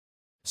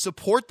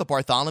Support the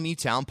Bartholomew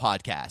Town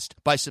Podcast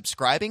by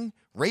subscribing,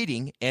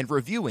 rating, and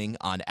reviewing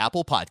on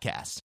Apple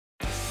Podcasts.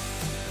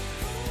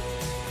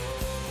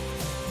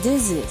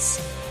 This is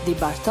the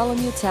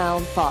Bartholomew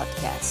Town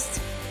Podcast.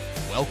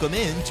 Welcome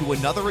in to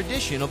another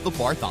edition of the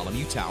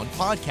Bartholomew Town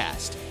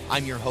Podcast.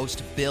 I'm your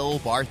host, Bill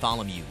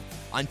Bartholomew.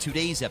 On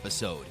today's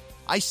episode,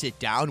 I sit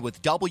down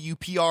with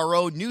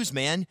WPRO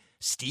newsman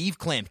Steve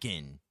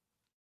Klamkin.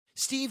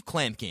 Steve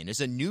Klamkin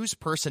is a news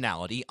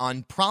personality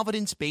on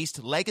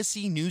Providence-based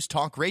legacy news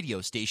talk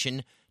radio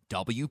station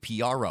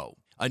WPRO.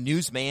 A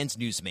newsman's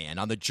newsman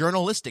on the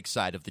journalistic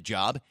side of the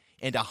job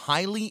and a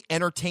highly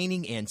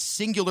entertaining and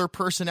singular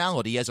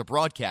personality as a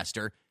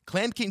broadcaster,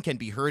 Klamkin can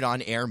be heard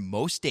on air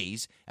most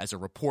days as a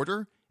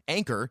reporter,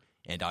 anchor,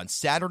 and on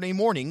Saturday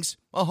mornings,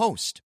 a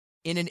host.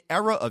 In an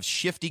era of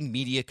shifting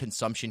media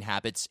consumption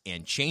habits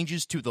and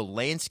changes to the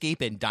landscape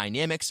and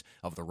dynamics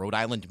of the Rhode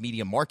Island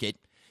media market,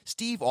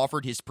 Steve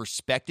offered his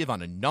perspective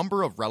on a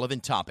number of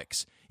relevant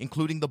topics,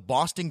 including the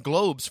Boston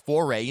Globe's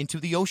foray into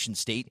the Ocean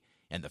State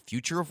and the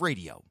future of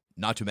radio.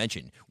 Not to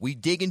mention, we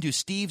dig into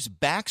Steve's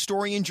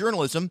backstory in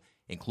journalism,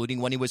 including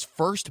when he was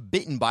first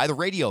bitten by the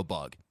radio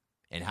bug,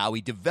 and how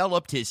he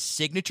developed his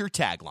signature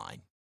tagline.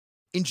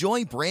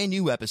 Enjoy brand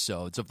new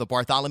episodes of the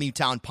Bartholomew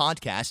Town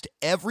Podcast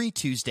every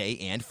Tuesday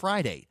and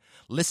Friday.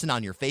 Listen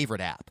on your favorite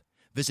app.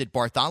 Visit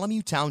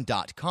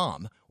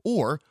bartholomewtown.com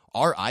or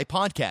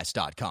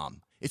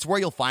ripodcast.com. It's where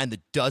you'll find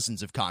the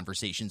dozens of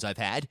conversations I've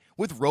had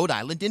with Rhode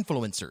Island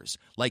influencers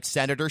like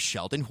Senator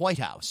Sheldon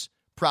Whitehouse,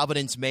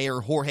 Providence Mayor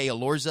Jorge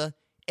Elorza,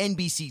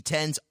 NBC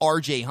 10's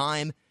R.J.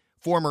 Heim,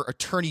 former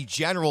Attorney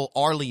General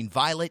Arlene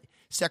Violet,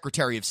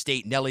 Secretary of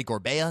State Nellie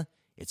Gorbea.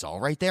 It's all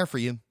right there for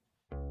you.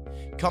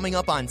 Coming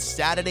up on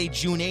Saturday,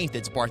 June 8th,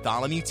 it's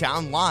Bartholomew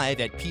Town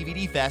Live at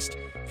PVD Fest,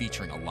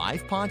 featuring a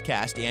live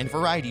podcast and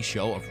variety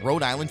show of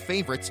Rhode Island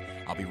favorites.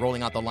 I'll be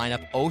rolling out the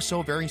lineup oh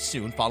so very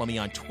soon. Follow me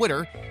on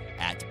Twitter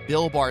at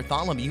Bill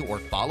Bartholomew or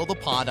follow the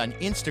pod on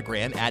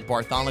Instagram at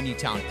Bartholomew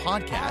Town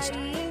Podcast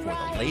for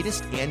the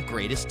latest and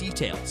greatest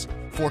details.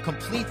 For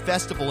complete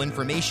festival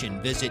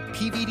information, visit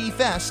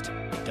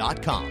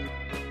pvdfest.com.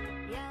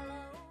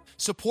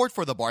 Support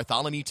for the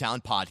Bartholomew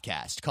Town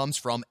Podcast comes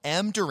from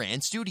M.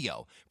 Duran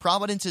Studio,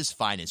 Providence's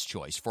finest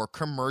choice for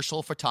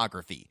commercial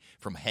photography.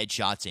 From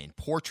headshots and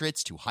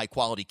portraits to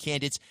high-quality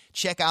candidates,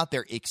 check out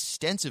their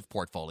extensive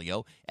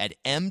portfolio at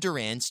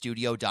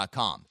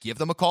mduranstudio.com. Give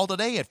them a call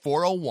today at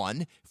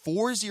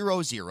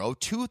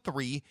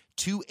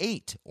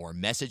 401-400-2328 or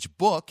message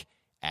book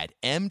at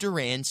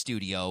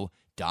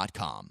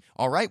mduranstudio.com.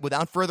 All right,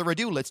 without further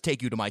ado, let's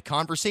take you to my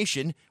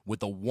conversation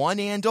with the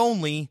one and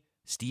only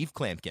Steve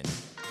Klamkin.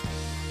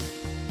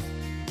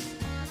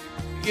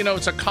 You know,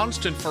 it's a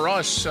constant for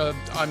us.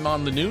 I'm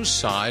on the news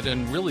side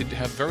and really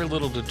have very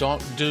little to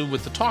do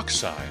with the talk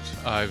side.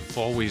 I've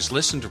always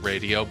listened to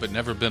radio, but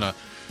never been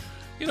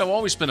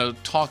always been a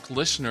talk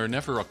listener,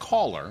 never a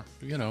caller.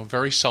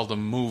 Very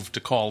seldom moved to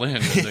call in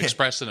and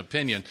express an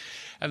opinion.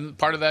 And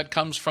part of that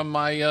comes from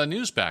my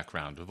news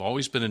background. I've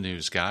always been a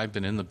news guy,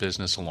 been in the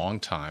business a long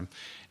time.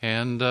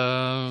 And,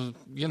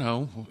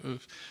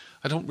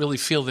 I don't really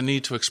feel the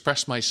need to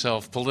express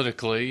myself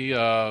politically,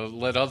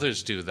 let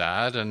others do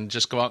that, and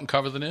just go out and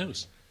cover the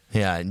news.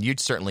 Yeah, and you'd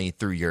certainly,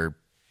 through your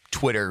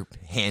Twitter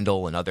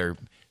handle and other,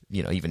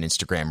 even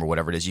Instagram or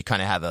whatever it is, you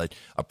kind of have a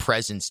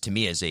presence to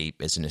me as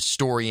an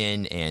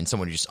historian and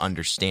someone who just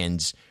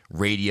understands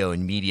radio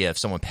and media. If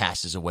someone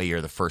passes away,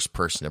 you're the first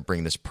person to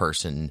bring this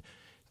person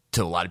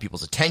to a lot of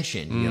people's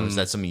attention. Is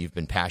that something you've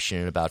been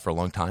passionate about for a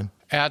long time?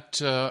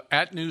 At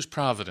News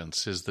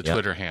Providence is the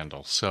Twitter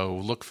handle, so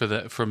look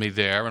for me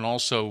there. And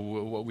also,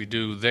 what we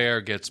do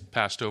there gets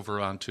passed over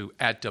onto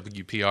at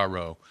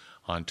WPRO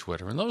on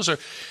Twitter. And those are,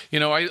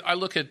 I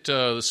look at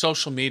the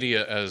social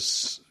media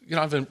as,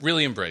 I've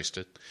really embraced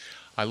it.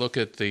 I look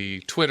at the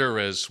Twitter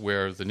as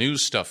where the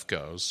news stuff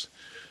goes.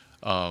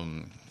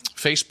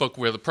 Facebook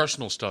where the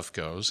personal stuff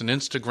goes, and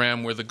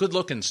Instagram where the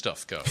good-looking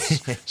stuff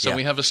goes. So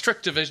we have a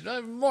strict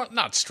division,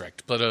 not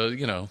strict, but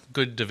a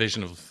good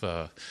division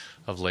of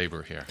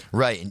labor here.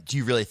 Right. And do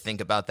you really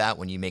think about that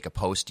when you make a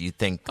post? Do you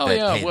think that,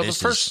 hey, well,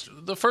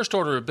 the first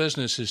order of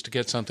business is to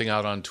get something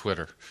out on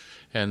Twitter,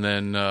 and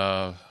then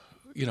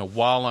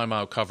while I'm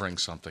out covering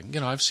something,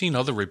 I've seen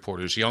other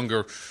reporters,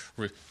 we'll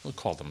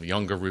call them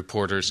younger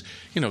reporters,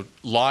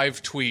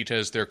 live tweet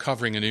as they're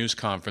covering a news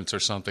conference or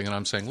something, and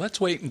I'm saying, let's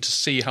wait and to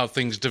see how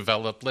things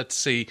develop. Let's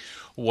see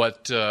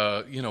what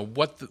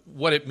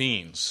it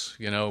means.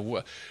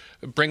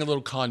 Bring a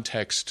little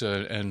context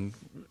and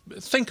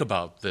think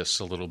about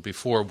this a little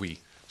before we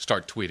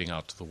start tweeting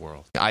out to the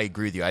world. I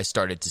agree with you. I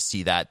started to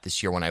see that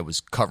this year when I was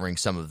covering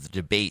some of the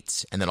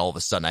debates, and then all of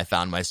a sudden I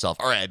found myself,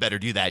 all right, I better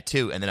do that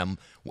too. And then am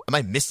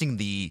I missing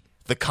the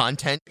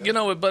content?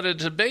 But a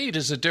debate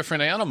is a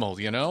different animal,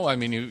 I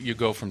mean, you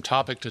go from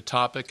topic to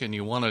topic, and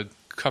you want to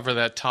cover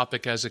that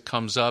topic as it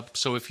comes up.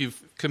 So if you've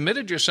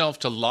committed yourself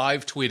to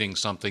live tweeting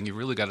something, you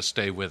really got to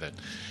stay with it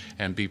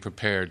and be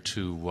prepared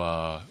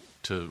to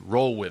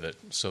roll with it,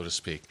 so to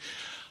speak.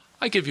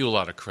 I give you a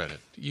lot of credit.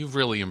 You've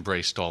really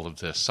embraced all of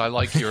this. I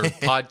like your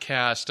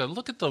podcast.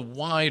 Look at the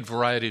wide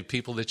variety of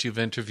people that you've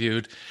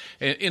interviewed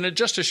in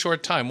just a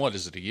short time. What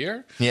is it, a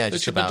year? Yeah, that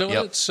just you've about, been doing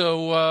yep. it?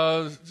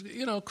 So,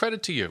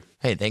 credit to you.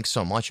 Hey, thanks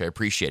so much. I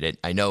appreciate it.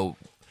 I know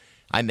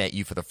I met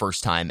you for the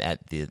first time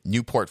at the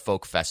Newport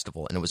Folk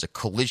Festival, and it was a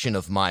collision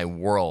of my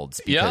worlds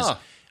because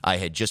I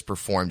had just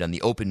performed on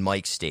the open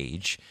mic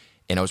stage,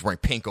 and I was wearing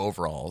pink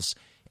overalls.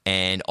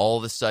 And all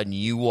of a sudden,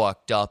 you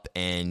walked up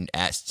and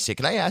said,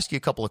 "Can I ask you a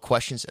couple of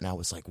questions?" And I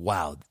was like,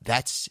 "Wow,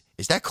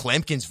 is that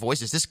Klamkin's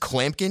voice? Is this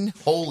Klamkin?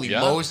 Holy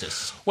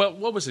Moses!" Well,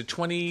 what was it?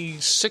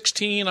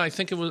 2016, I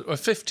think it was, or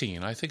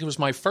 15. I think it was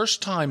my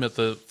first time at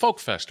the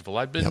folk festival.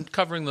 I'd been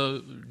covering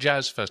the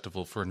jazz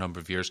festival for a number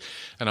of years,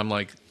 and I'm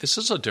like, "This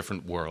is a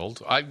different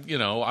world."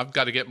 I've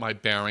got to get my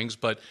bearings.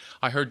 But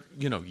I heard,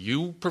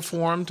 you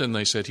performed, and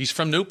they said he's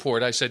from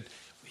Newport. I said,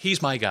 he's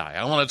my guy.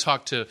 I want to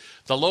talk to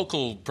the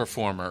local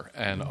performer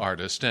and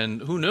artist. And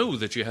who knew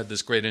that you had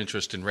this great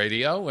interest in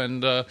radio?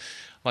 And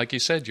like you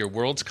said, your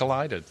worlds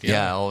collided.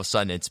 Yeah, all of a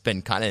sudden it's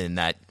been kind of in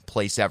that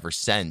place ever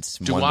since.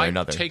 Do one way or I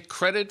another. take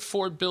credit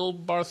for Bill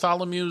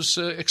Bartholomew's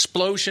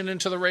explosion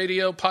into the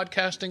radio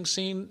podcasting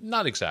scene?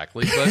 Not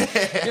exactly, but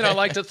I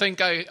like to think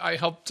I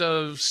helped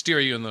steer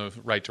you in the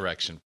right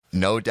direction.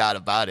 No doubt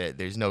about it.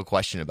 There's no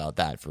question about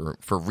that for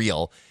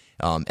real.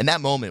 And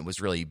that moment was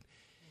really,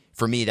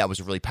 for me, that was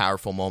a really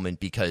powerful moment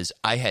because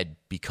I had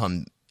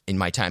become, in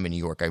my time in New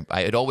York,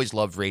 I had always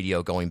loved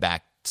radio going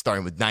back,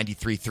 starting with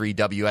 93.3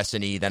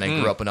 WSNE. Then I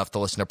grew up enough to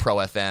listen to Pro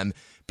FM,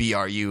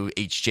 BRU,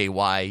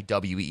 HJY,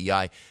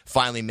 WEEI.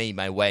 Finally made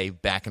my way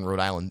back in Rhode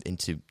Island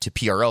into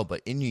PRO.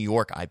 But in New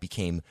York, I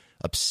became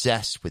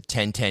obsessed with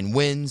 1010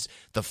 Wins,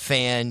 The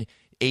Fan,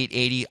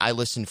 880. I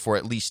listened for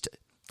at least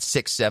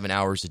 6-7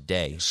 hours a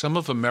day. Some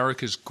of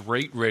America's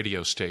great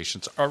radio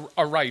stations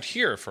are right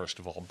here, first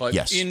of all. But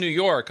Yes. in New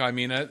York, I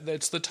mean,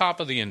 it's the top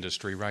of the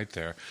industry right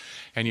there.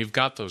 And you've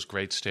got those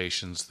great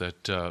stations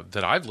that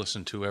I've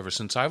listened to ever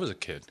since I was a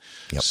kid.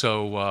 Yep.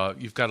 So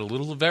you've got a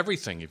little of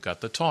everything. You've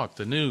got the talk,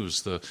 the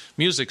news, the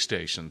music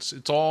stations.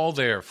 It's all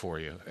there for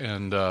you.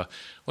 And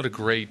what a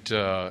great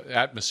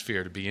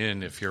atmosphere to be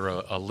in if you're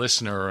a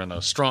listener and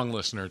a strong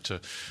listener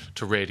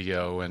to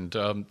radio. And,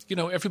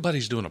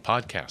 everybody's doing a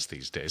podcast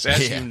these days,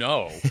 as you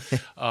know.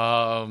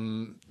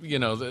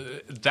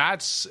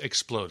 That's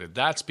exploded.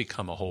 That's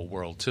become a whole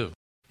world, too.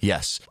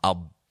 Yes.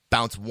 I'll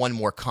bounce one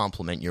more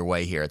compliment your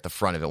way here at the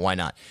front of it. Why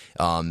not?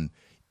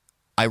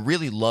 I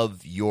really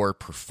love your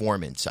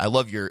performance. I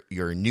love your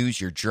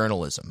news, your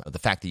journalism, the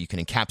fact that you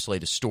can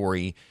encapsulate a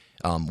story.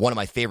 One of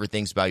my favorite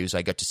things about you is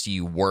I got to see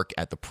you work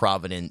at the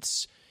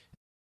Providence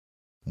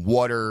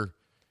water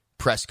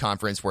press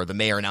conference where the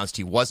mayor announced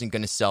he wasn't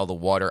going to sell the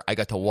water. I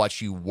got to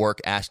watch you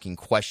work asking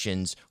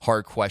questions,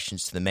 hard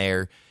questions to the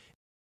mayor.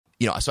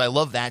 So I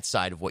love that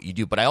side of what you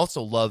do, but I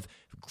also love,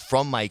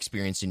 from my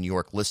experience in New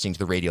York, listening to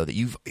the radio, that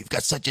you've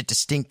got such a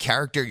distinct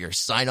character. Your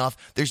sign-off,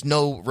 there's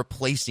no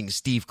replacing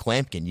Steve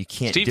Klamkin. You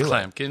can't do it. Steve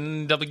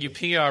Klamkin,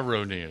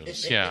 WPRO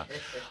News. Yeah,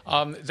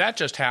 that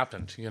just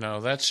happened.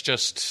 That's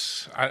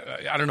just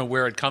I don't know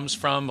where it comes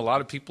from. A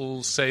lot of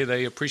people say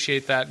they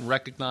appreciate that and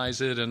recognize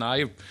it, and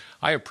I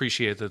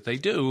appreciate that they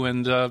do.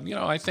 And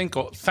I thank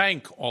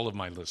all of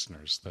my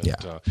listeners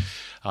that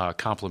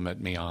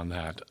compliment me on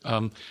that.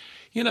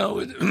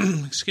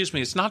 Excuse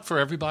me, it's not for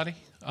everybody.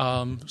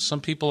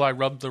 Some people I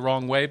rub the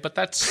wrong way, but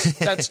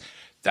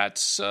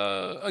that's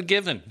a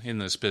given in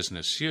this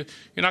business. You're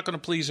not going to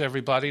please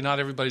everybody. Not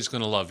everybody's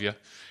going to love you,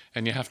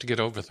 and you have to get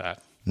over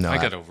that. No, I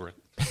got over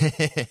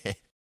it.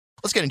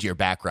 Let's get into your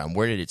background.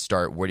 Where did it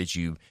start? Where did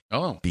you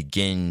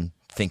begin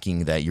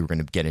thinking that you were going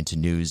to get into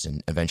news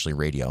and eventually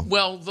radio?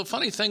 Well, the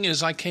funny thing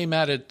is I came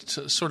at it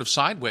sort of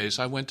sideways.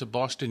 I went to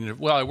Boston.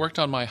 Well, I worked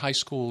on my high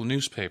school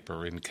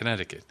newspaper in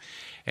Connecticut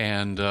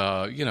and,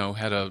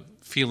 had a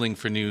feeling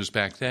for news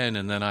back then.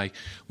 And then I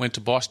went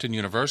to Boston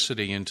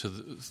University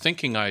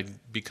thinking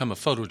I'd become a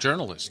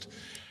photojournalist.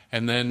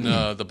 And then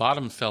the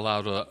bottom fell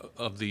out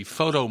of the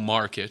photo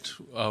market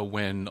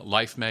when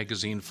Life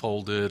magazine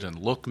folded and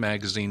Look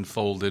magazine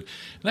folded.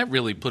 And that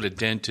really put a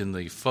dent in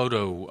the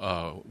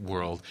photo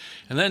world.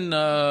 And then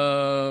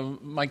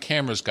my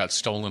cameras got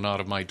stolen out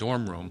of my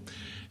dorm room.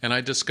 And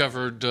I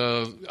discovered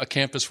a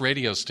campus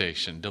radio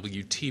station,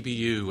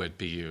 WTBU at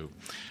BU.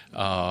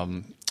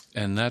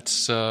 And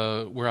that's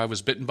where I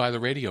was bitten by the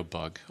radio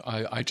bug.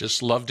 I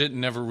just loved it and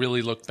never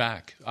really looked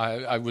back.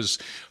 I was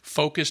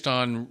focused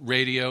on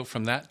radio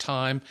from that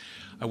time.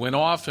 I went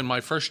off, and my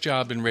first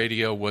job in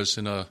radio was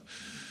in a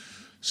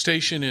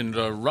station in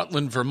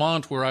Rutland,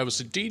 Vermont, where I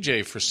was a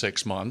DJ for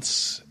 6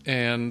 months.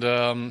 And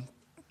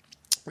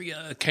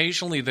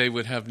occasionally they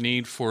would have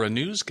need for a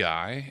news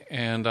guy,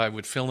 and I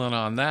would fill in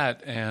on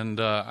that. And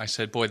I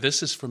said, boy,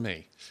 this is for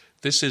me.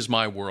 This is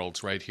my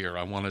world right here.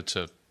 I wanted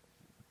to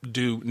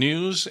do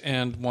news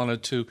and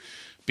wanted to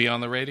be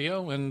on the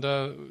radio, and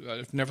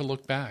I've never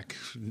looked back.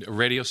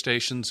 Radio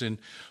stations in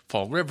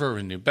Fall River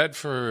and New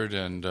Bedford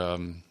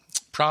and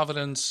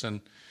Providence,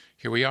 and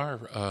here we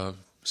are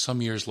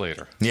some years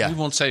later. Yeah. We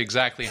won't say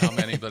exactly how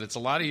many, but it's a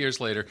lot of years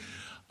later.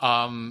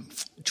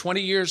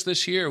 20 years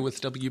this year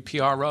with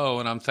WPRO,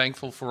 and I'm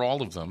thankful for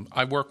all of them.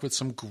 I work with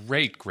some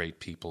great, great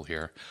people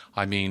here.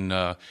 I mean,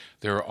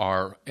 there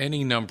are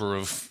any number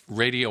of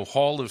Radio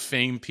Hall of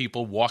Fame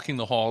people walking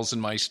the halls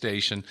in my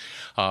station.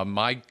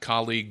 My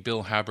colleague,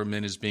 Bill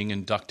Haberman, is being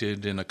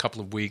inducted in a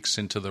couple of weeks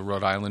into the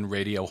Rhode Island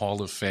Radio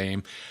Hall of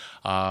Fame.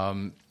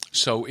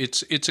 So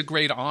it's a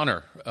great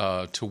honor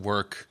to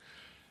work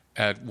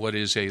at what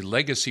is a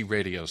legacy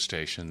radio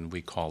station, we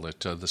call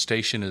it. The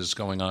station is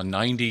going on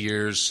 90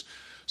 years,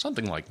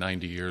 something like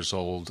 90 years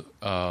old.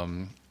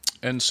 And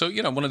so,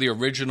 one of the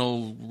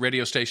original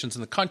radio stations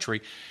in the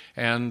country.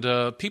 And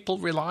people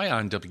rely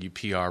on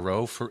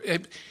WPRO for,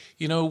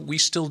 we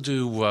still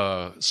do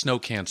snow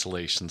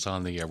cancellations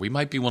on the air. We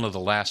might be one of the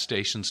last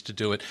stations to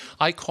do it.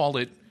 I call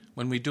it,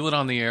 when we do it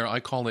on the air,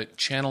 I call it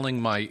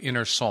channeling my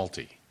inner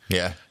Salty.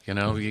 Yeah.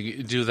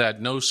 You do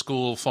that no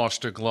school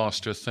Foster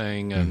Gloucester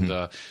thing,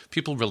 and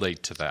people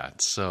relate to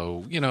that.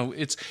 So,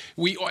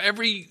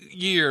 every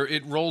year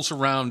it rolls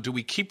around. Do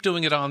we keep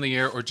doing it on the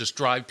air or just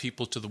drive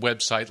people to the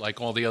website like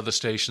all the other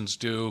stations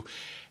do?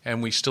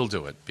 And we still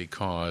do it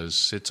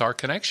because it's our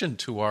connection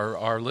to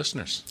our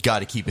listeners. Got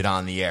to keep it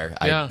on the air.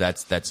 Yeah.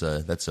 That's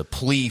a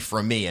plea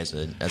from me as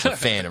a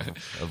fan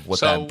of what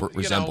that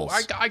resembles.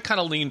 I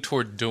kind of lean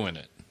toward doing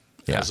it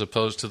as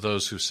opposed to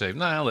those who say,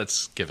 "Nah,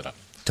 let's give it up."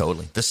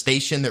 Totally. The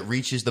station that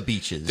reaches the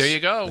beaches. There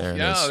you go.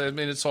 I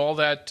mean, it's all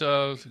that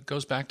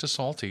goes back to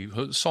Salty.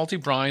 Salty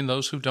Brine,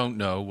 those who don't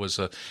know, was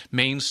a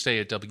mainstay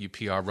at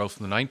WPRO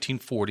from the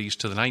 1940s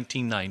to the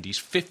 1990s,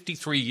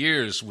 53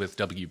 years with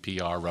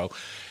WPRO.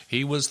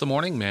 He was the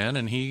morning man,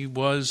 and he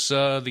was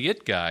the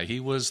it guy. He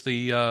was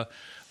the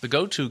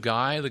go-to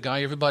guy, the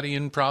guy everybody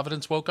in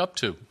Providence woke up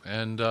to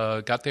and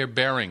got their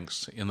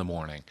bearings in the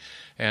morning.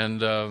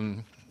 And,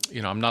 I'm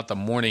not the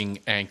morning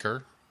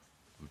anchor.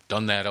 We've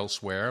done that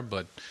elsewhere,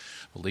 but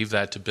we'll leave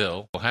that to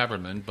Bill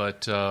Haberman.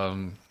 But,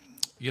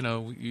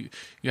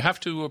 you have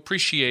to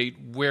appreciate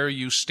where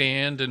you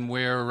stand and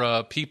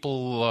where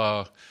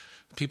people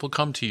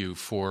come to you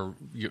for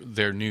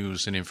their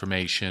news and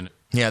information.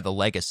 Yeah, the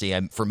legacy.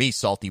 For me,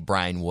 Salty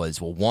Brine was,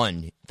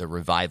 the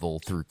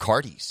revival through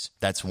Cardi's.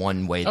 That's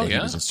one way that he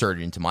was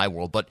inserted into my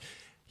world. But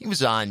he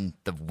was on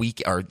the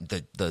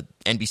the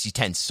NBC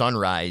 10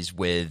 Sunrise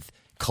with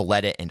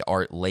Coletta and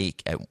Art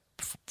Lake at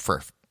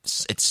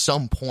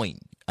some point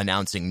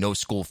announcing no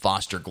school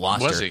Foster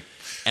Gloucester. Was he?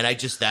 And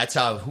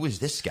who is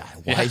this guy?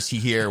 Why is he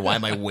here? Why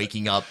am I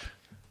waking up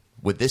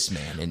with this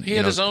man? And he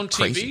had his own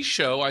crazy TV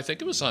show. I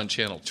think it was on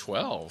Channel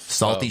 12.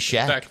 Salty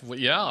Shack.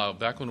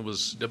 Back when it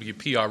was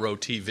WPRO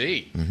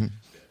TV. Mm-hmm.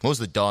 What was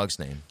the dog's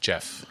name?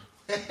 Jeff.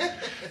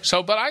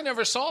 But I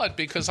never saw it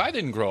because I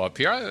didn't grow up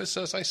here. As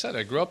I said,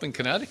 I grew up in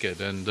Connecticut,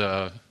 and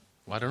I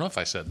don't know if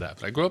I said that,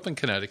 but I grew up in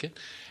Connecticut,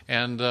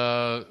 and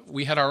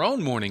we had our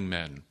own morning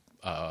men.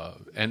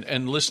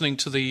 And listening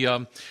to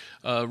the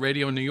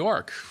Radio New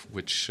York,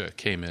 which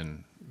came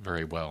in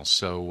very well.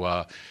 So,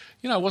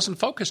 I wasn't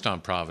focused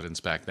on Providence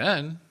back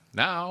then.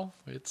 Now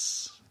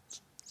it's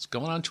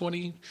going on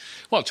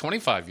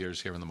 25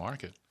 years here in the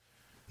market.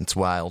 It's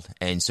wild.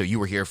 And so you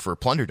were here for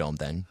Plunderdome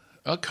then?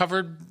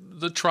 Covered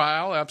the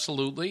trial,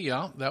 absolutely,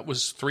 yeah. That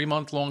was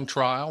 3-month-long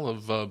trial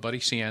of Buddy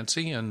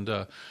Cianci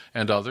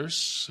and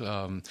others.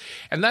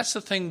 And that's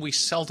the thing we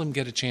seldom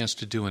get a chance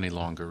to do any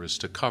longer, is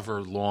to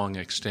cover long,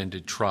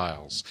 extended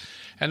trials.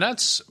 And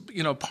that's,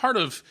 part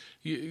of,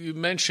 you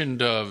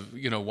mentioned,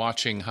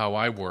 watching how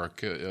I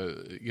work,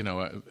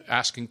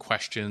 asking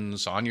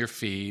questions on your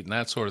feed and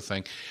that sort of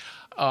thing.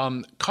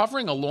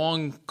 Covering a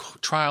long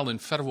trial in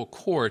federal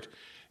court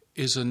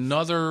is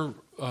another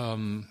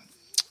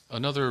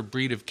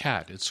breed of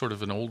cat. It's sort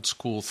of an old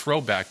school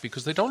throwback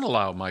because they don't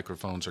allow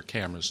microphones or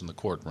cameras in the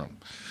courtroom.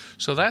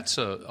 So that's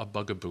a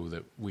bugaboo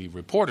that we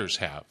reporters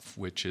have,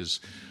 which is,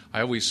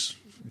 I always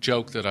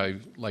joke that I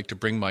like to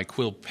bring my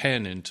quill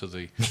pen into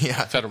the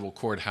federal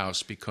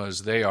courthouse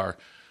because they are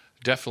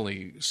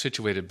definitely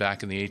situated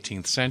back in the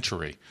 18th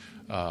century.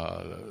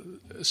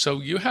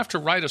 So you have to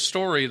write a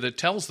story that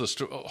tells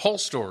the whole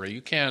story.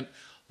 You can't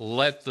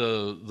let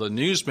the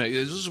newsmaker,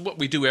 this is what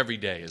we do every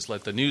day, is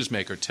let the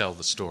newsmaker tell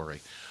the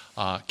story.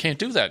 Can't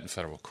do that in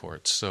federal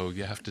courts, so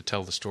you have to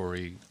tell the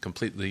story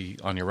completely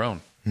on your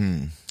own.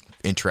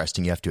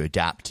 Interesting. You have to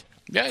adapt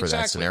for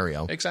that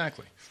scenario.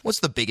 Exactly.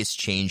 What's the biggest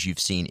change you've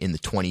seen in the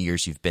 20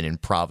 years you've been in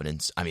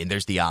Providence? I mean,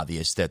 there's the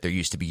obvious that there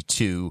used to be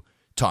 2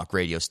 talk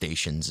radio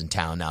stations in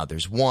town. Now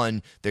there's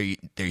 1. There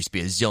used to be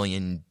a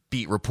zillion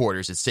beat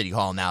reporters at City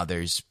Hall. Now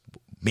there's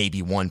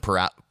maybe 1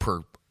 per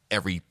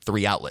every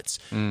 3 outlets.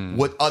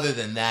 What other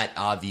than that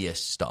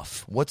obvious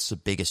stuff? What's the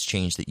biggest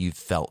change that you've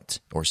felt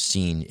or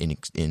seen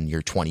in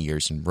your 20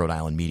 years in Rhode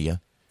Island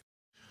media?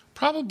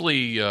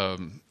 Probably a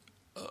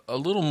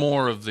little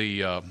more of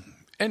the,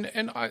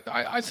 and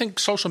I think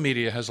social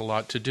media has a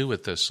lot to do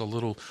with this. A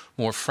little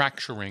more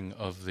fracturing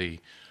of the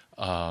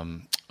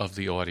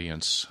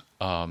audience.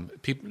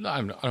 People,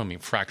 I don't mean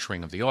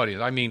fracturing of the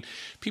audience. I mean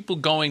people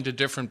going to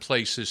different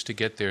places to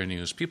get their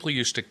news. People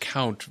used to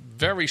count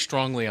very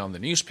strongly on the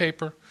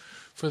newspaper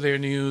for their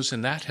news,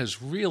 and that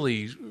has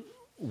really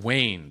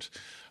waned.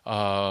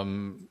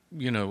 and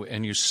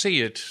you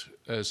see it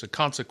as a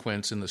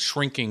consequence in the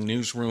shrinking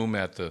newsroom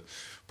at the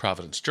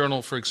Providence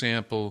Journal, for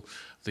example.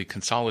 The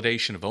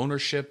consolidation of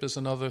ownership is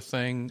another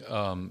thing.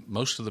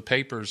 Most of the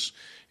papers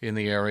in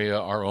the area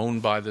are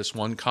owned by this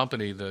one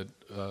company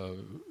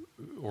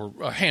or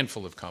a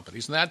handful of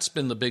companies. And that's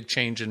been the big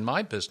change in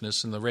my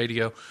business, in the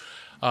radio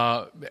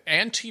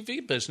and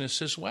TV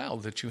business as well,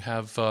 that you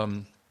have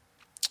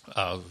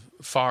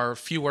far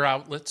fewer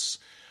outlets,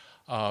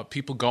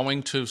 people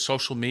going to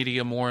social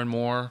media more and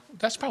more.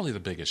 That's probably the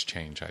biggest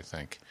change, I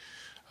think.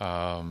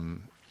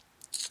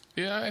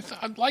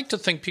 I'd like to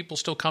think people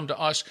still come to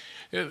us.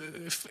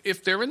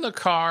 If they're in the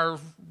car,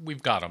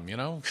 we've got them,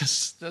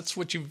 because that's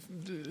what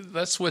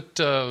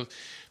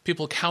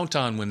people count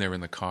on when they're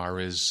in the car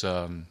is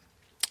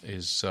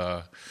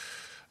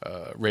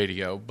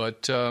radio.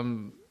 But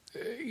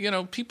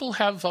people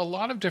have a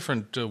lot of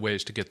different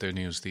ways to get their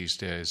news these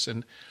days,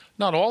 and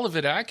not all of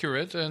it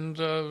accurate. And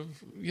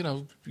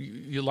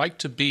you like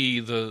to be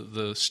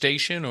the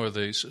station or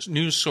the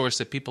news source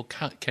that people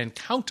can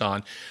count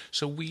on.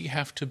 So we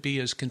have to be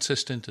as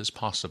consistent as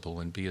possible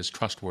and be as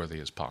trustworthy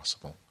as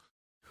possible.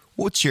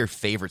 What's your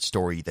favorite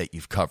story that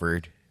you've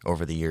covered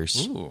over the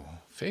years? Ooh,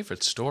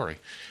 favorite story.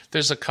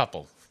 There's a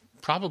couple.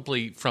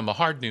 Probably from a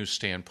hard news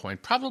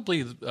standpoint,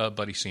 probably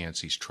Buddy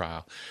Cianci's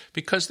trial,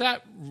 because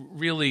that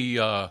really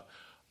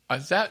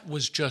that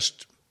was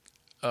just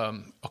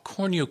a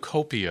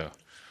cornucopia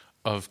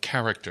of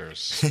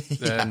characters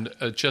and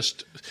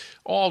just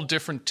all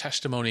different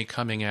testimony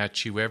coming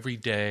at you every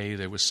day.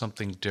 There was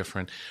something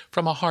different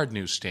from a hard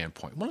news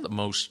standpoint. One of the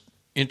most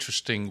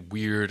interesting,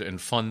 weird, and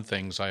fun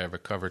things I ever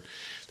covered.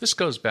 This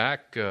goes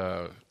back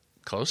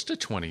close to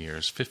 20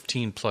 years,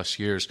 15 plus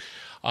years.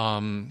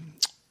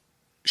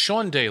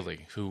 Sean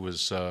Daly, who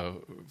was a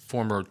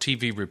former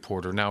TV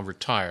reporter, now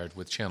retired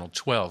with Channel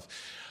 12,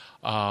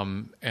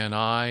 and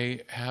I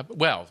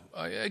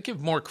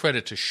give more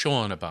credit to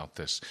Sean about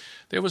this.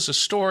 There was a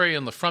story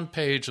on the front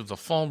page of the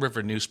Fall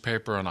River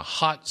newspaper on a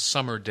hot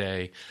summer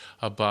day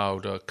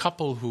about a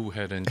couple who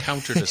had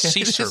encountered a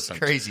sea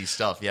serpent. Crazy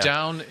stuff, yeah.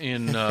 Down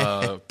in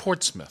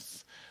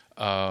Portsmouth.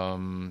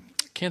 Can't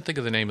think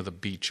of the name of the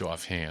beach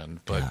offhand,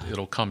 but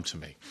it'll come to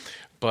me.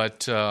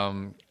 But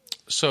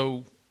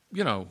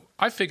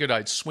I figured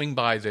I'd swing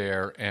by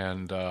there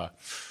and,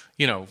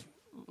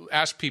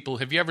 ask people,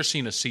 have you ever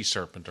seen a sea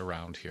serpent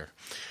around here?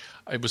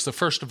 It was the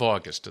 1st of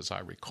August, as I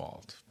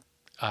recalled.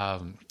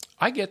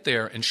 I get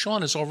there, and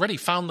Sean has already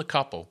found the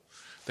couple.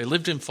 They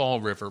lived in Fall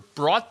River,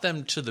 brought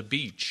them to the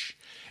beach,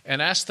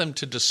 and asked them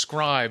to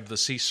describe the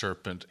sea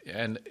serpent,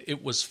 and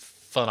it was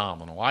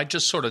phenomenal. I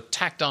just sort of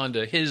tacked on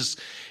to his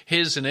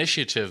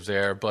initiative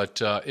there,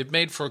 but it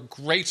made for a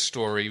great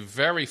story,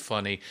 very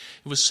funny.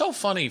 It was so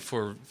funny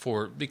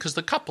because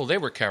the couple, they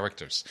were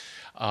characters,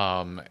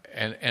 and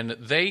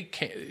they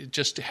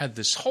just had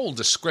this whole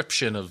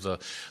description of the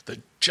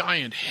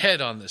giant head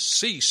on the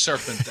sea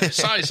serpent, the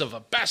size of a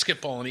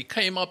basketball, and he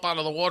came up out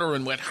of the water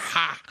and went,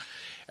 ha!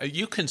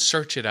 You can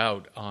search it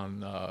out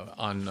on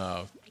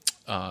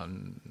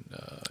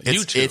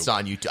YouTube. It's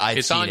on YouTube.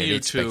 I've seen it. YouTube.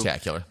 It's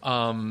spectacular.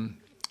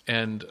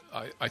 And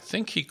I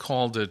think he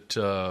called it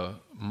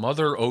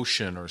Mother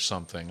Ocean or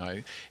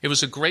something. It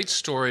was a great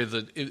story.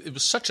 That it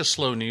was such a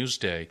slow news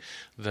day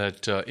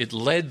that it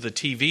led the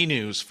TV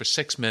news for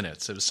 6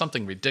 minutes. It was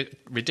something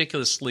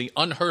ridiculously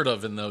unheard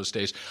of in those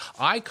days.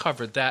 I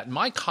covered that.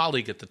 My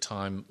colleague at the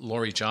time,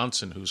 Laurie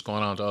Johnson, who's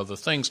gone on to other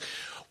things,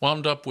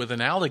 wound up with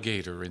an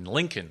alligator in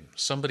Lincoln.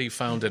 Somebody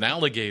found an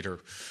alligator,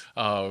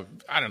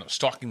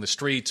 stalking the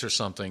streets or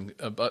something.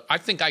 But I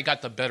think I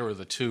got the better of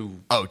the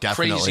two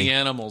crazy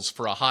animals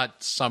for a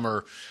hot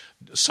summer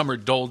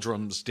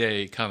doldrums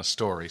day kind of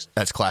stories.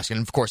 That's classic.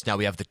 And, of course, now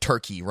we have the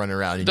turkey running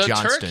around in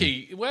Johnston. The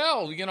turkey,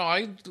 well,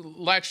 I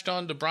latched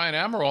on to Brian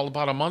Amaral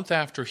about a month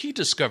after he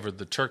discovered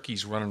the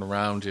turkeys running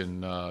around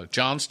in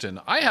Johnston.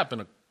 I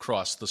happened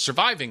across the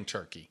surviving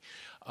turkey.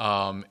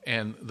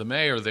 And the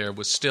mayor there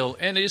was still,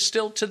 and is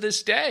still to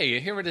this day,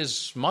 here it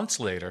is months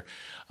later,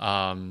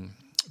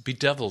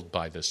 bedeviled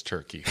by this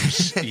turkey,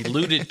 who's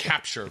eluded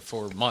capture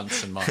for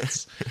months and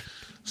months.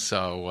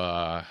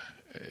 So,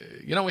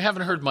 we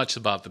haven't heard much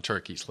about the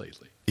turkeys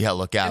lately. Yeah,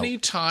 look out.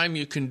 Anytime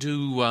you can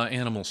do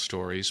animal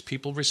stories,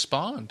 people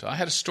respond. I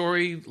had a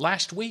story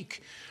last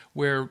week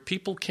where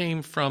people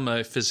came from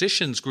a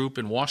physicians group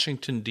in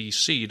Washington,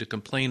 D.C. to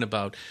complain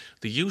about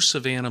the use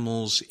of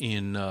animals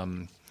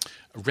in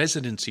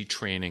residency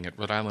training at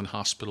Rhode Island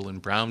Hospital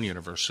and Brown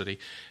University.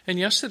 And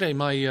yesterday,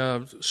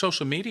 my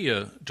social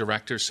media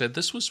director said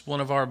this was one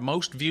of our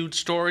most viewed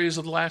stories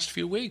of the last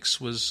few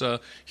weeks, was a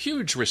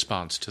huge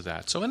response to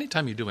that. So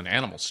anytime you do an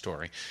animal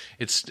story,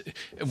 it's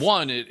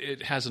one,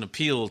 it has an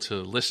appeal to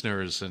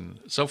listeners and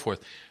so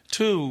forth.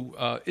 Two,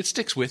 it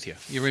sticks with you.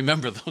 You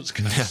remember those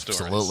kind of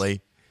stories.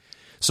 Absolutely.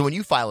 So when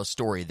you file a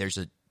story, there's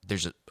a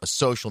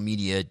social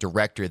media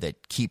director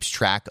that keeps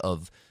track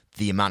of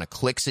the amount of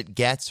clicks it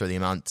gets or the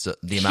amount of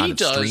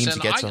streams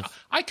it gets.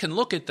 I can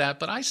look at that,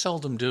 but I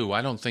seldom do.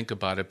 I don't think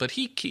about it. But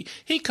he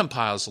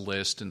compiles a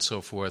list and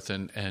so forth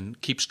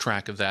and keeps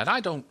track of that. I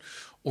don't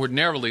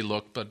ordinarily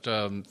look, but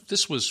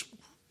this was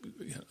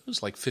it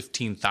was like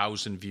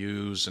 15,000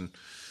 views and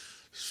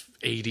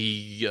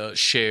 80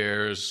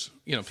 shares,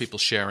 people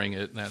sharing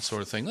it and that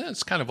sort of thing.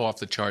 That's kind of off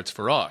the charts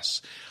for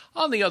us.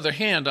 On the other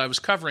hand, I was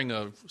covering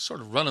a sort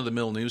of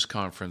run-of-the-mill news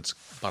conference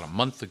about a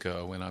month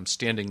ago, and I'm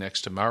standing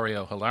next to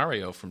Mario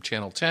Hilario from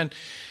Channel 10.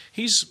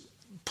 He's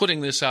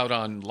putting this out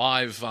on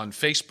live on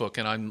Facebook,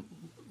 and I'm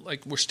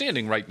like, we're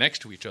standing right next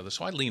to each other.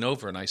 So I lean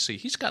over and I see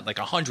he's got like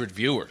 100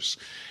 viewers.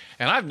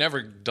 And I've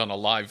never done a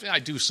live. I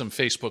do some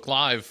Facebook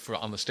Live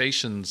on the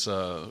station's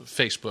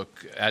Facebook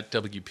at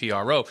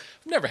WPRO.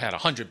 I've never had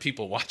 100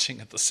 people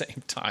watching at the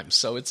same time.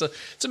 So it's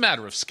a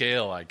matter of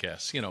scale, I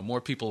guess.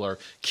 More people are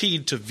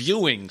keyed to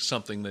viewing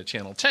something that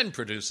Channel 10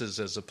 produces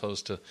as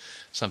opposed to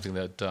something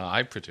that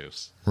I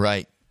produce.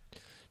 Right. Do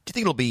you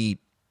think it'll be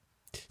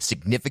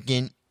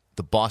significant,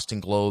 the Boston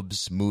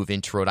Globe's move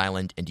into Rhode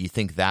Island, and do you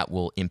think that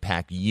will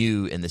impact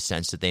you in the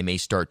sense that they may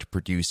start to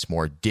produce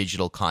more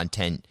digital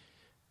content?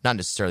 Not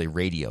necessarily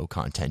radio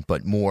content,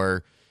 but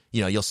more,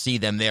 you'll see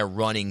them there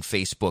running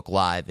Facebook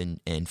Live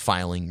and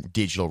filing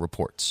digital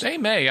reports. They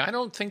may. I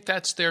don't think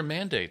that's their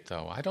mandate,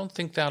 though. I don't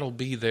think that'll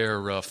be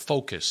their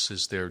focus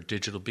is their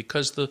digital,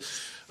 because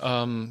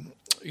I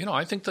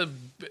think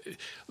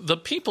the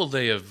people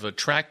they have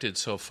attracted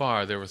so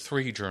far, there were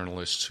 3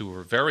 journalists who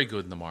were very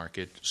good in the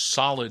market,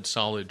 solid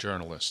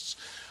journalists.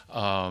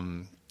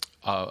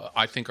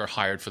 I think are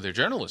hired for their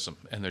journalism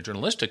and their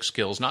journalistic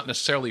skills, not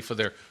necessarily for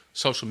their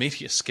social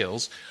media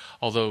skills.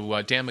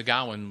 Although Dan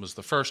McGowan was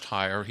the first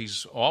hire,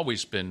 he's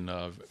always been,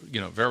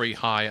 very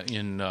high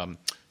in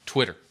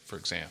Twitter, for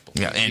example.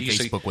 Yeah, and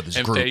Facebook with his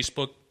group. And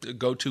Facebook,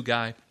 go-to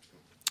guy.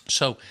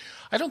 So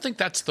I don't think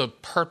that's the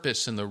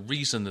purpose and the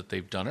reason that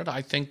they've done it.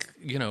 I think,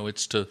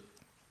 it's to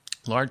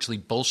largely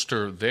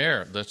bolster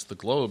that's the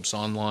Globe's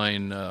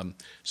online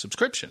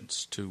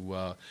subscriptions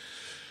to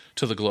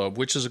the Globe,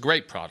 which is a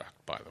great product,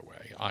 by the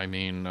way. I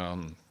mean,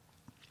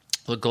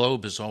 the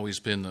Globe has always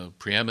been the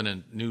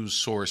preeminent news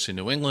source in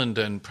New England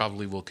and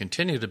probably will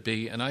continue to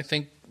be, and I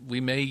think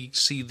we may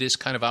see this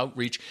kind of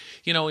outreach.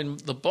 In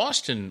the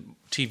Boston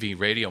TV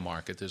radio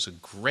market, there's a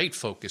great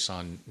focus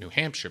on New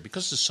Hampshire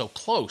because it's so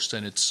close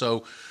and it's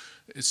so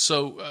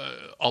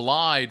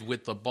allied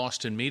with the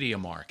Boston media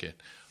market.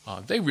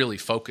 They really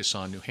focus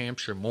on New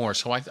Hampshire more.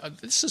 So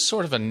this is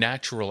sort of a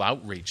natural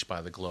outreach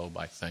by the Globe,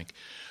 I think.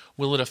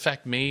 Will it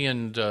affect me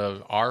and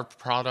our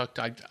product?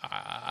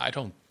 I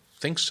don't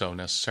think so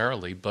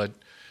necessarily, but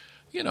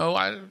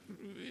I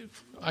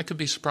could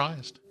be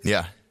surprised.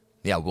 Yeah.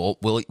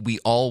 We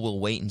all will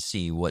wait and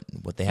see what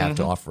they have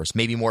to offer us.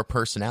 Maybe more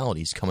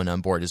personalities coming on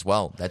board as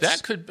well. I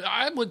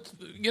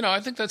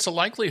think that's a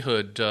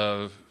likelihood.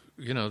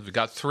 We've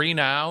got 3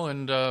 now,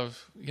 and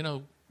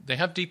they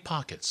have deep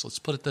pockets. Let's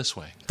put it this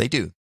way. They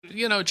do.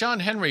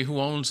 John Henry, who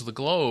owns the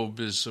Globe,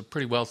 is a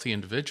pretty wealthy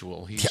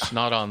individual. He's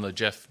not on the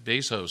Jeff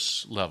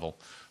Bezos level,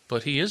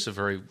 but he is a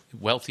very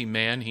wealthy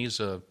man. He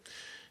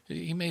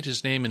made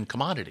his name in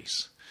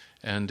commodities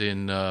and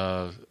in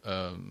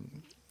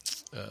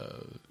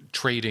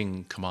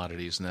trading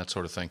commodities and that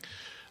sort of thing.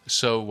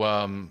 So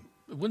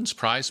it wouldn't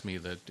surprise me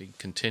that he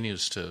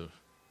continues to,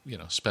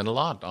 spend a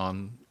lot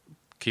on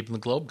keeping the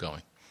Globe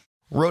going.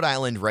 Rhode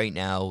Island right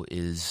now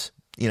is,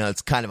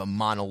 it's kind of a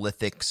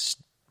monolithic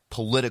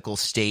political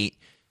state.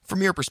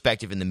 From your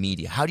perspective in the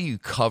media, how do you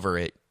cover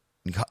it?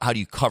 How do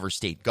you cover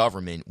state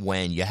government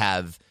when you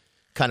have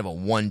kind of a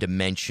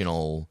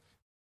one-dimensional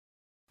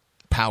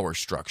power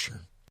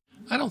structure?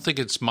 I don't think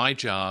it's my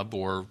job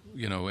or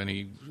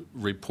any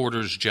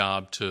reporter's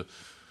job to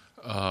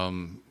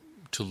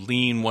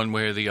lean one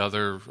way or the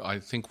other. I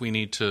think we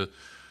need to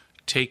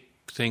take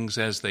things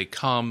as they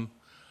come.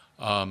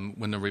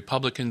 When the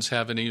Republicans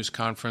have a news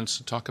conference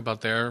to talk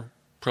about their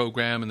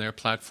program and their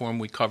platform,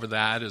 we cover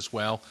that as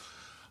well.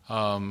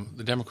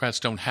 The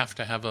Democrats don't have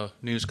to have a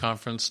news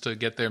conference to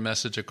get their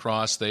message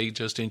across. They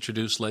just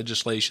introduce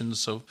legislation.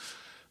 So,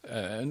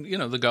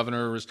 the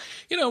governor is,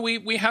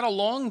 we had a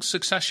long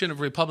succession of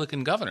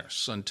Republican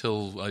governors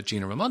until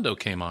Gina Raimondo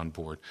came on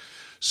board.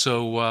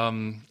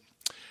 So,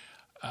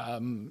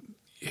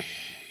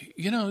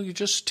 you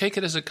just take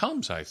it as it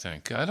comes, I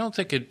think. I don't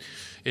think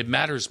it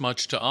matters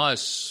much to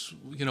us,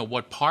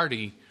 what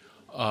party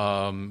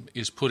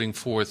is putting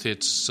forth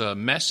its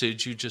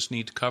message. You just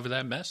need to cover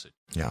that message.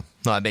 Yeah,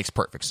 no, that makes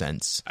perfect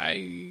sense.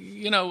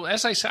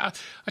 As I said,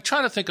 I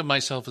try to think of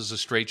myself as a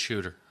straight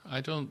shooter.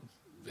 I don't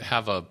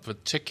have a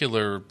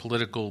particular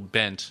political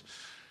bent,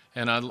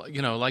 and I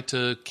like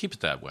to keep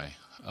it that way.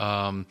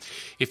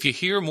 If you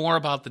hear more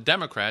about the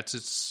Democrats,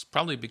 it's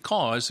probably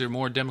because there are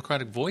more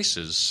Democratic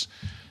voices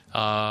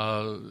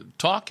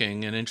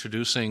talking and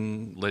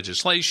introducing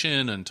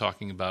legislation and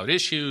talking about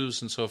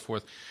issues and so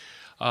forth.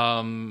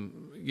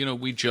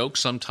 We joke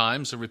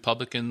sometimes the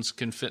Republicans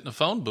can fit in a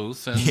phone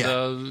booth, and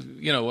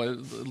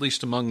at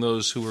least among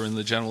those who are in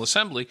the General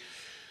Assembly,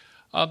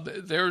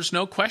 there's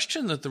no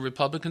question that the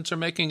Republicans are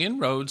making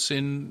inroads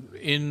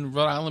in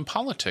Rhode Island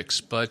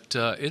politics, but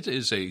it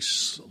is a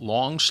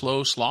long,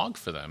 slow slog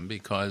for them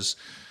because,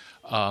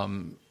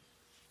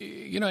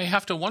 you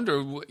have to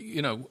wonder,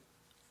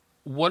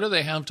 what do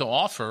they have to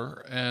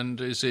offer,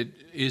 and is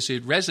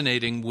it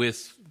resonating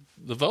with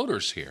the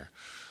voters here?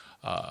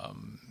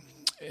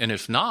 And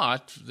if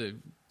not, they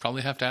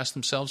probably have to ask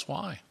themselves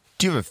why.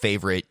 Do you have a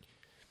favorite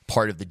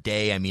part of the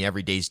day? I mean,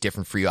 every day is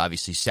different for you.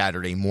 Obviously,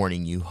 Saturday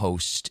morning you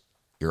host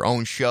your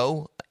own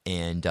show,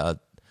 and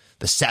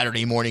the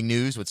Saturday Morning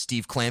News with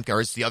Steve Klamkin,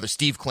 or it's the other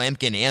Steve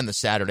Klamkin and the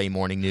Saturday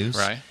Morning News.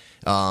 Right.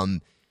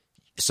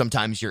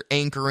 Sometimes you're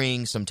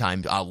anchoring.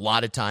 Sometimes, a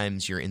lot of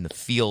times, you're in the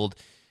field.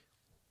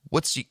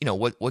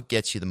 What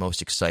gets you the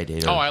most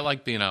excited? I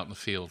like being out in the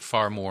field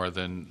far more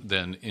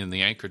than in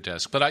the anchor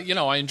desk. But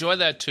I enjoy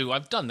that too.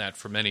 I've done that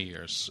for many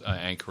years,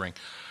 anchoring.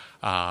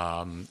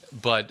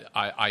 But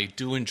I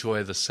do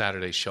enjoy the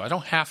Saturday show. I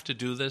don't have to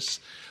do this,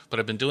 but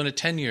I've been doing it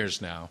 10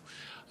 years now,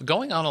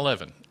 going on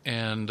 11.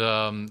 And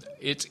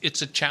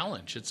it's a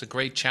challenge. It's a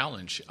great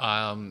challenge.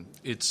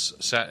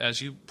 It's, as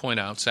you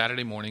point out,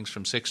 Saturday mornings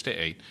from 6 to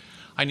 8.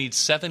 I need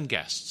 7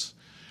 guests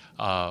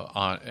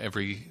on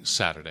every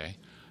Saturday.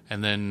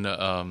 And then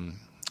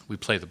we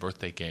play the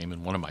birthday game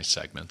in one of my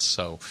segments.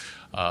 So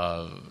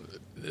I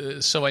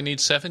need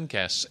 7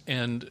 guests,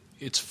 and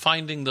it's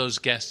finding those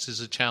guests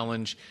is a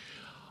challenge.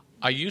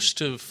 I used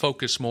to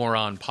focus more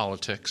on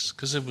politics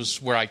because it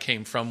was where I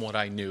came from, what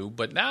I knew.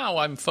 But now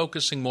I'm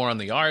focusing more on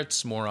the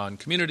arts, more on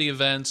community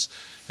events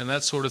and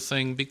that sort of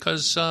thing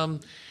because,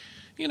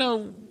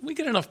 we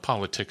get enough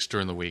politics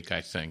during the week,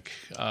 I think.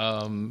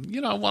 I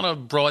want to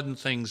broaden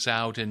things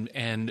out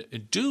and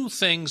do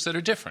things that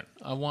are different.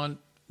 I want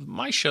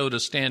my show to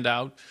stand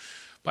out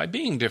by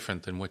being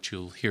different than what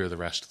you'll hear the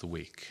rest of the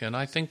week. And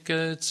I think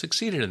it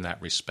succeeded in that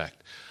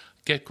respect.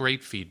 Get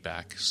great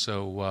feedback.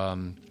 So,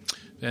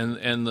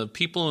 and the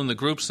people in the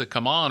groups that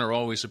come on are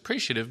always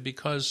appreciative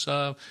because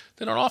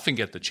they don't often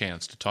get the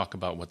chance to talk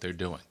about what they're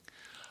doing.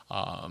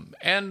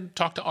 And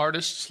talk to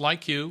artists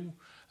like you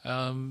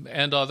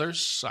and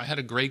others. I had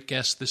a great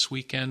guest this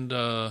weekend,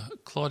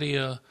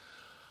 Claudia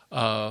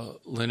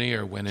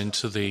Lanier went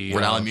into the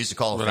Rhode Island Music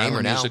Hall of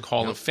Fame. Music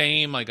Hall of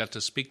Fame. I got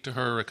to speak to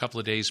her a couple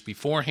of days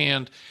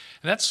beforehand,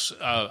 and that's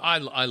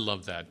I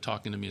love that,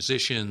 talking to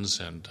musicians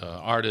and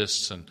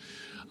artists, and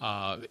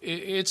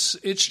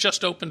it's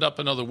just opened up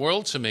another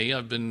world to me.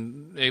 I've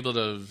been able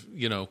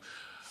to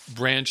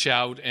branch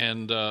out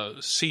and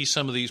see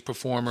some of these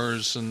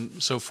performers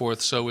and so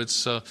forth. So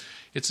it's a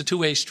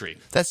two-way street.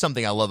 That's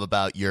something I love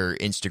about your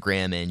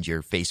Instagram and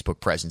your Facebook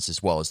presence,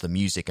 as well as the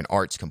music and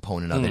arts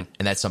component of it.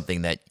 And that's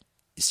something that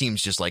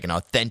seems just like an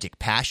authentic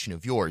passion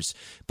of yours.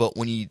 But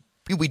when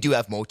we do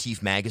have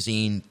Motif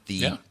Magazine,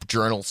 the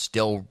journal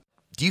still.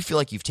 Do you feel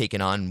like you've taken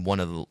on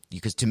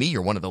because to me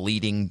you're one of the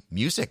leading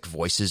music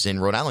voices in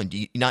Rhode Island?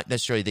 Not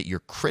necessarily that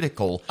you're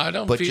critical,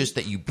 but just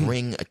that you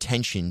bring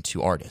attention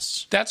to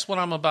artists. That's what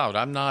I'm about.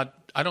 I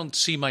don't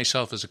see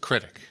myself as a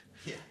critic.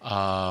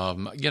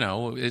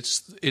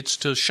 It's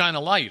to shine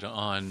a light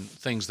on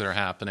things that are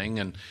happening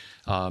and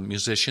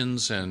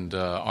musicians and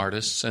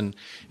artists. And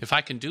if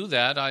I can do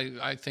that,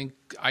 I think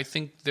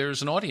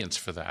there's an audience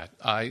for that.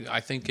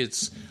 I think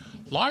it's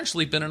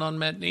largely been an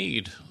unmet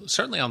need,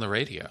 certainly on the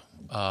radio.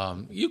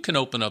 You can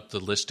open up the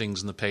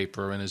listings in the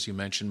paper, and as you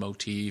mentioned,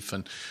 Motif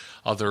and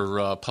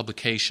other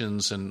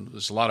publications, and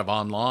there's a lot of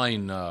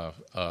online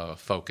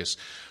focus.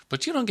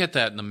 But you don't get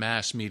that in a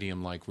mass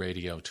medium like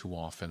radio too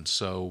often.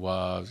 So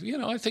I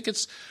think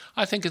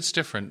it's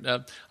different.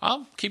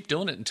 I'll keep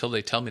doing it until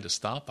they tell me to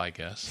stop, I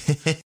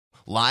guess.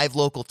 Live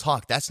local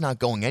talk, that's not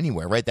going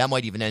anywhere, right? That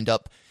might even end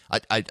up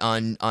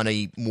on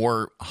a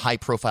more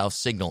high-profile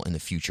signal in the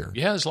future.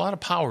 Yeah, there's a lot of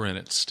power in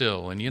it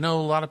still. And, a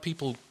lot of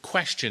people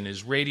question,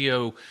 is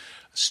radio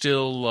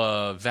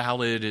still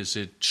valid? Is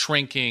it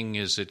shrinking?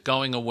 Is it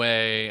going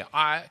away?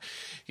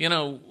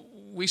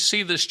 We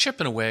see this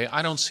chipping away.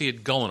 I don't see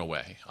it going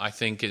away. I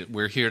think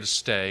we're here to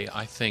stay.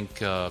 I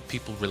think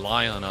people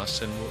rely on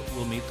us, and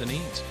we'll meet the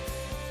needs.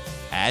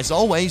 As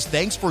always,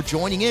 thanks for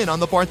joining in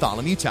on the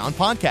Bartholomew Town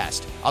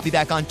Podcast. I'll be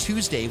back on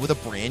Tuesday with a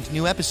brand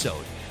new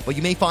episode. But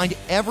you may find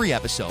every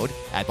episode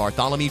at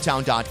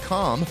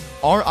bartholomewtown.com,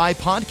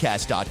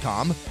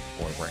 ripodcast.com,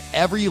 or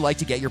wherever you like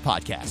to get your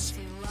podcasts.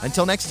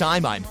 Until next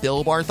time, I'm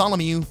Bill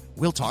Bartholomew.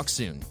 We'll talk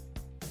soon.